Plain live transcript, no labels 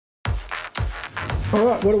All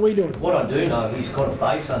right, what are we doing? What I do know, he's got a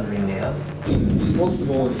base under him now. He wants the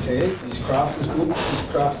ball in his hands. His craft is good. His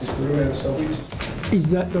craft is good around stoppage. Is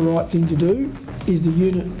that the right thing to do? Is the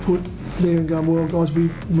unit put there and going, well, guys,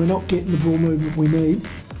 we're not getting the ball movement we need?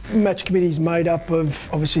 Match committee is made up of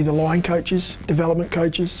obviously the line coaches, development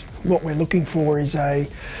coaches. What we're looking for is a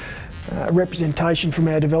representation from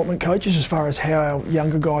our development coaches as far as how our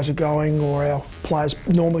younger guys are going, or our players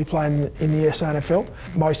normally playing in the SANFL.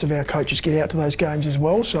 Most of our coaches get out to those games as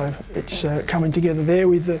well, so it's coming together there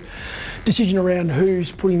with the decision around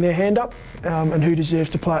who's putting their hand up and who deserves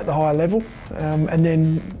to play at the higher level, and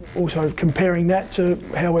then also comparing that to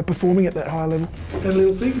how we're performing at that higher level. Had a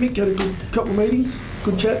little think, Mick, had a good couple of meetings,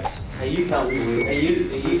 good chats. Are you comfortable? Are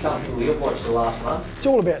you comfortable? You've watched the last one. It's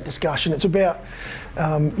all about discussion. It's about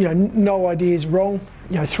no idea is wrong.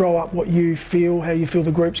 Throw up what you feel, how you feel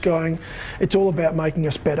the group's going. It's all about making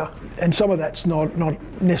us better. And some of that's not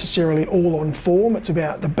necessarily all on form. It's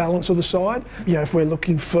about the balance of the side. If we're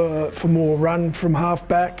looking for more run from half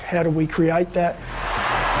back, how do we create that?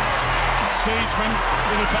 Seedsman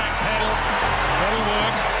with a back pedal. That'll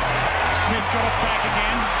work. Smith got it back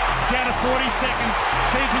again. Down to 40 seconds.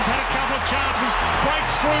 Seedsman's had a couple of chances.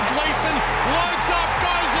 Breaks through Gleeson. Loads up,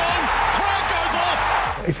 goes long. Throw goes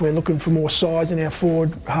off. If we're looking for more size in our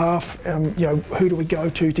forward half, who do we go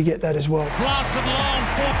to get that as well? Blasted long,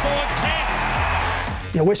 full forward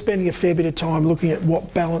Tess. We're spending a fair bit of time looking at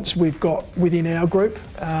what balance we've got within our group,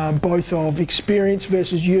 both of experience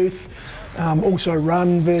versus youth, also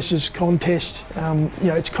run versus contest.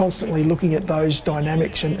 It's constantly looking at those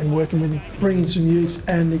dynamics and working with them, bringing some youth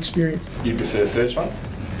and experience. You prefer first one?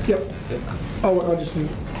 Yep. I just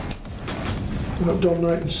think we're not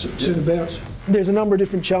dominating centre bounce. There's a number of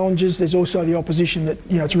different challenges. There's also the opposition that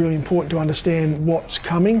it's really important to understand what's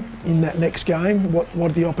coming in that next game. What are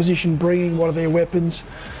the opposition bringing? What are their weapons?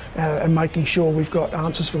 And making sure we've got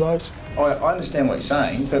answers for those. I understand what you're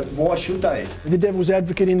saying, but why should they? The devil's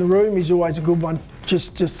advocate in the room is always a good one.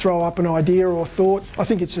 Just to throw up an idea or thought. I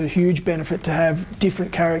think it's a huge benefit to have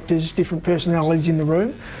different characters, different personalities in the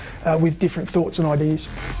room with different thoughts and ideas.